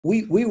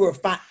we were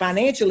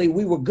financially,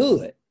 we were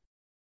good.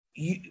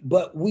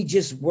 But we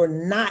just were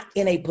not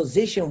in a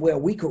position where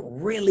we could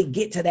really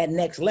get to that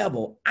next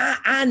level.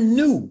 I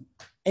knew,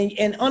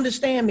 and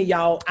understand me,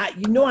 y'all.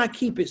 I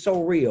keep it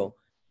so real.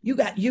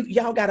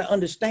 Y'all got to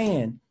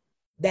understand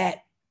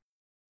that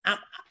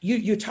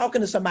you're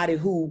talking to somebody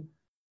who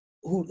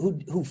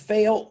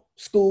failed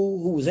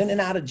school, who was in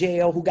and out of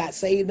jail, who got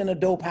saved in a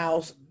dope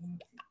house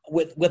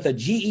with a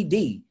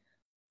GED.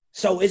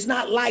 So it's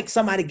not like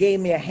somebody gave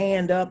me a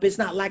hand up. It's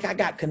not like I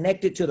got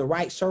connected to the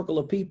right circle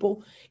of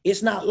people.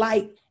 It's not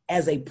like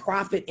as a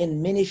prophet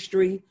in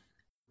ministry,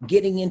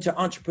 getting into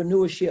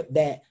entrepreneurship,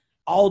 that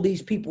all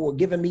these people were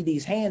giving me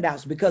these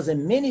handouts. Because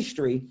in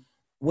ministry,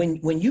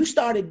 when you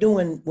started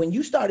doing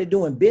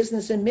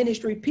business in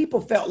ministry, people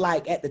felt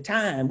like, at the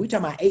time, we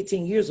talking about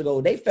 18 years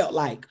ago, they felt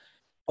like,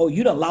 oh,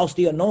 you done lost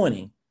the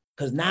anointing,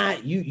 because now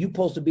you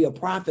supposed to be a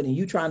prophet and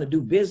you trying to do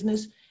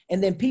business.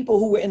 And then people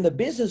who were in the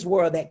business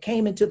world that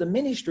came into the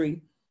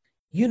ministry,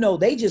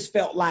 they just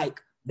felt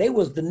like they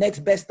was the next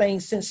best thing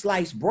since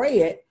sliced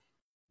bread,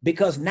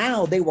 because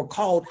now they were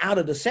called out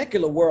of the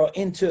secular world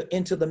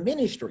into the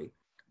ministry.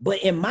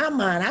 But in my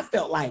mind, I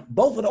felt like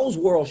both of those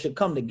worlds should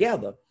come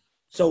together.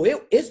 So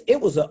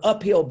it was an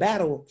uphill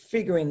battle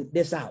figuring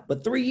this out.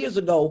 But 3 years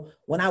ago,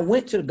 when I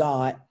went to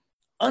God,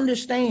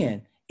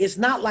 understand, it's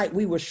not like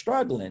we were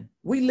struggling.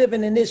 We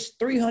living in this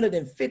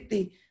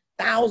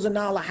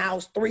 $350,000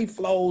 house, 3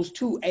 floors,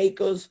 2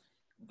 acres,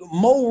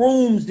 more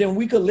rooms than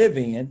we could live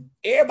in.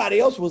 Everybody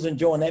else was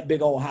enjoying that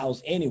big old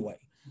house anyway.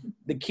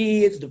 The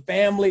kids, the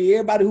family,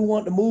 everybody who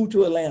wanted to move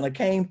to Atlanta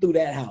came through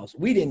that house.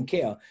 We didn't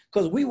care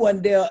because we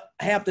wasn't there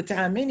half the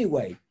time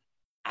anyway.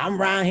 I'm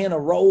riding here in a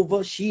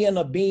Rover, she in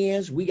a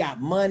Benz. We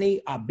got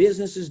money. Our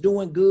business is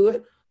doing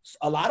good.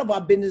 A lot of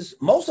our business,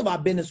 most of our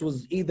business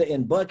was either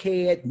in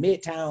Buckhead,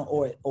 Midtown,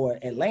 or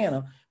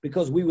Atlanta,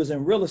 because we was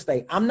in real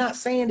estate. I'm not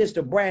saying this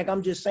to brag.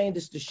 I'm just saying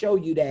this to show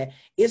you that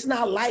it's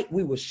not like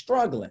we were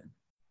struggling,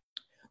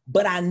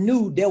 but I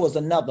knew there was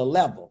another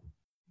level.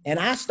 And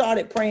I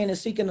started praying and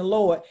seeking the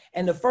Lord.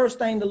 And the first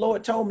thing the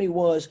Lord told me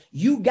was,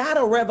 you got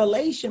a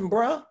revelation,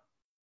 bruh,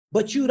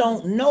 but you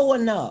don't know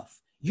enough.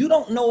 You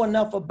don't know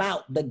enough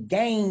about the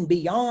game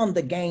beyond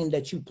the game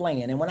that you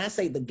playing. And when I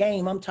say the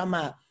game, I'm talking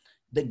about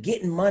the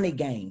getting money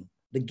game,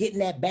 the getting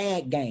that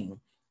bag game,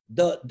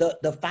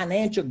 the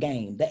financial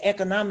game, the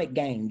economic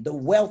game, the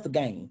wealth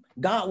game.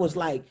 God was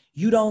like,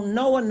 you don't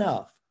know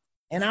enough.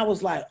 And I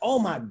was like, oh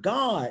my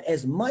God,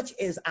 as much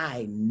as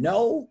I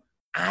know,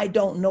 I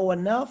don't know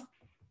enough.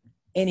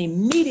 And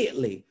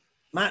immediately,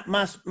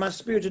 my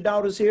spiritual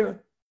daughters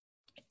here,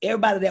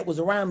 everybody that was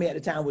around me at the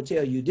time would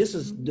tell you, this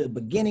is the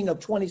beginning of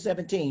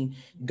 2017.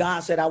 God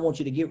said, I want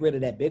you to get rid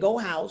of that big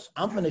old house.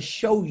 I'm going to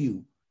show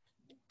you.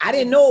 I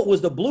didn't know it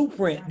was the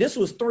blueprint. This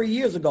was 3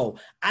 years ago.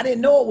 I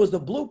didn't know it was the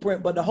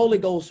blueprint, but the Holy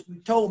Ghost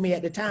told me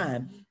at the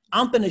time,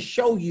 I'm going to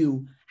show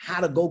you how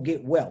to go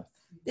get wealth.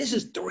 This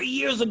is 3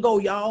 years ago,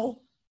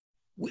 y'all.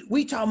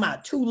 We talking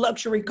about 2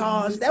 luxury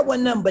cars. That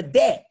wasn't nothing but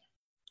debt.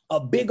 A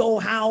big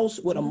old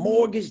house with a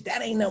mortgage,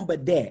 that ain't nothing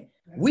but debt.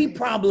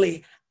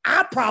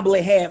 I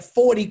probably had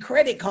 40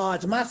 credit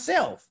cards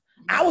myself.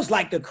 I was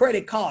like the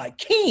credit card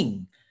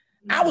king.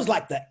 I was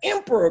like the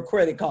emperor of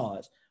credit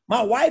cards.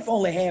 My wife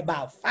only had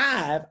about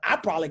 5. I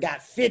probably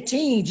got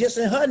 15 just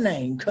in her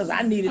name because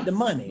I needed the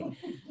money.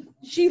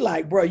 She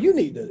like, bro, you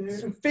need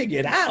to figure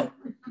it out.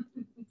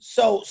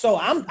 So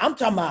I'm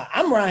talking about,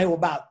 I'm around here with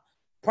about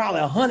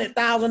probably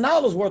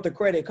 $100,000 worth of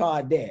credit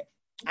card debt.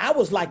 I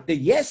was like the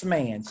yes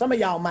man. Some of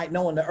y'all might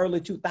know in the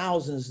early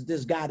 2000s,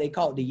 this guy they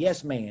called the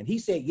yes man. He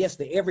said yes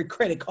to every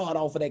credit card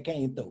offer that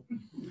came through.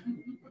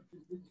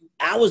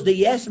 I was the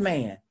yes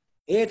man.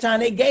 Every time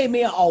they gave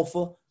me an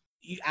offer,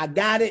 I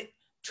got it.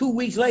 2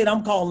 weeks later,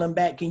 I'm calling them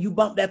back. Can you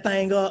bump that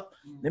thing up?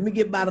 Let me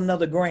get about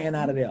another grand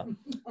out of there.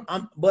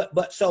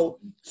 So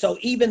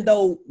even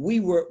though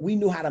we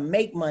knew how to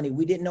make money,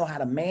 we didn't know how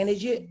to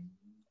manage it,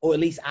 or at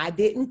least I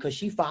didn't, because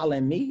she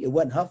following me. It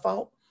wasn't her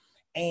fault.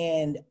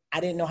 And I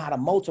didn't know how to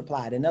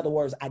multiply it. In other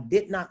words, I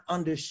did not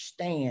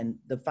understand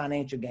the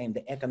financial game,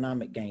 the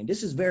economic game.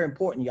 This is very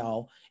important,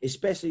 y'all,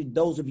 especially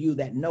those of you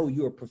that know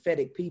you're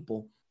prophetic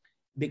people,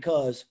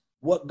 because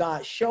what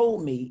God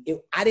showed me,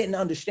 I didn't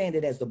understand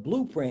it as the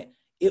blueprint.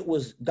 It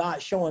was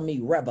God showing me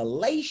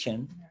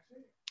revelation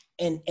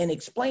and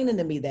explaining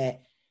to me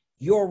that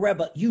you're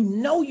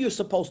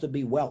supposed to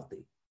be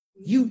wealthy.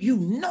 You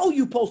know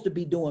you're supposed to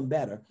be doing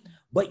better,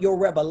 but your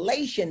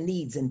revelation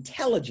needs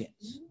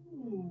intelligence.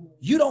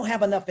 You don't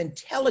have enough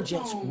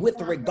intelligence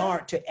with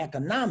regard to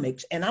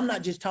economics. And I'm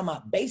not just talking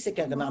about basic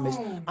economics.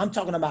 I'm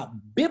talking about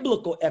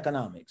biblical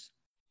economics.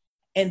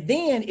 And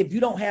then if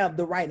you don't have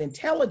the right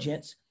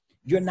intelligence,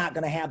 you're not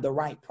going to have the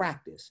right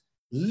practice.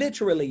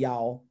 Literally,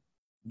 y'all,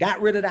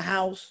 got rid of the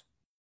house.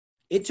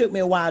 It took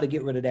me a while to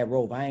get rid of that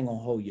Rover. I ain't going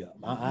to hold you up.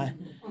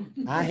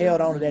 I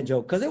held on to that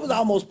joke because it was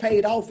almost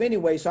paid off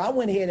anyway. So I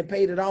went ahead and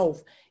paid it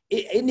off.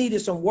 It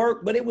needed some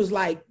work, but it was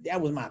like, that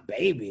was my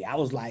baby. I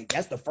was like,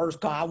 that's the first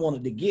car I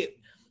wanted to get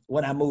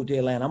when I moved to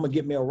Atlanta. I'm going to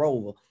get me a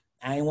Rover.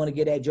 I ain't want to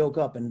get that joke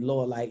up. And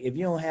Lord, like, if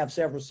you don't have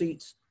several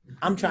seats,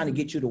 I'm trying to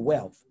get you to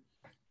wealth.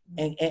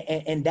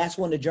 And that's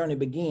when the journey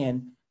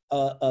began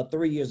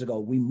 3 years ago.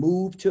 We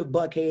moved to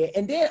Buckhead.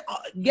 And then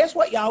guess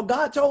what, y'all?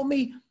 God told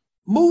me,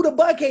 move to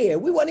Buckhead.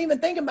 We wasn't even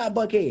thinking about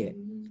Buckhead.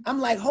 I'm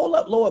like, hold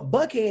up, Lord.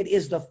 Buckhead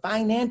is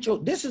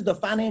this is the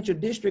financial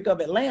district of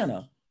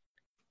Atlanta.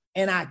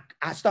 And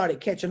I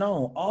started catching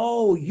on.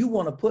 Oh, you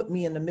want to put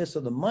me in the midst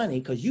of the money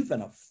because you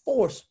finna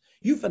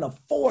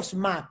force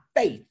my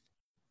faith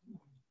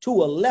to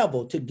a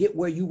level to get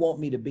where you want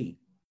me to be.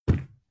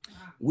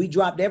 We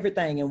dropped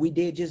everything and we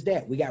did just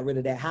that. We got rid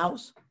of that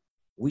house.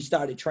 We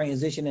started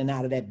transitioning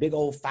out of that big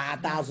old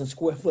 5,000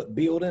 square foot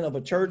building of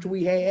a church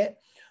we had.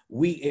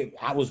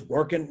 I was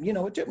working,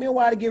 it took me a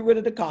while to get rid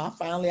of the car.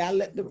 Finally, I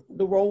let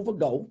the Rover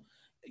go.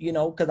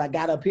 Because I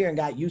got up here and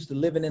got used to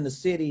living in the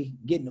city,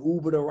 getting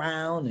Ubered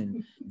around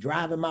and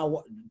driving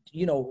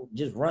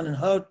just running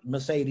her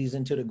Mercedes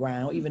into the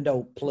ground, even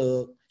though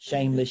plug,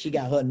 shameless, she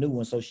got her new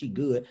one, so she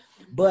good.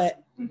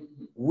 But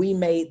we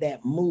made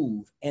that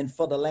move. And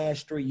for the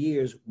last 3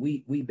 years,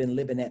 we've been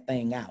living that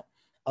thing out.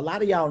 A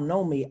lot of y'all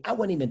know me. I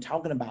wasn't even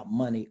talking about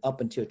money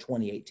up until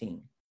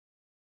 2018.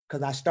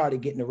 Because I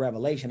started getting the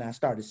revelation. I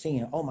started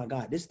seeing, oh my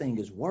God, this thing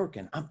is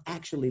working. I'm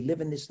actually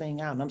living this thing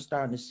out and I'm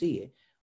starting to see it.